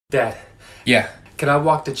Dad, Yeah, can I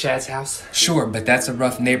walk to Chad's house? sure, but that's a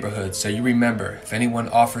rough neighborhood, so you remember, if anyone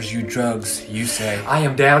offers you drugs, you say, I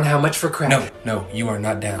am down. How much for crack? No, you are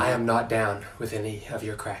not down. I am not down with any of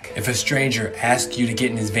your crack. If a stranger asks you to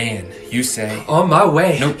get in his van, you say, On my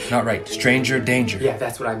way. nope, not right, stranger danger. Yeah,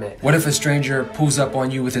 that's what I meant. What if a stranger pulls up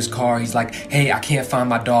on you with his car, he's like, hey, I can't find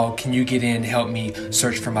my dog, can you get in and help me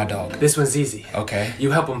search for my dog? This one's easy. Okay.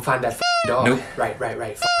 You help him find that dog. Nope. Right.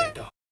 F that dog.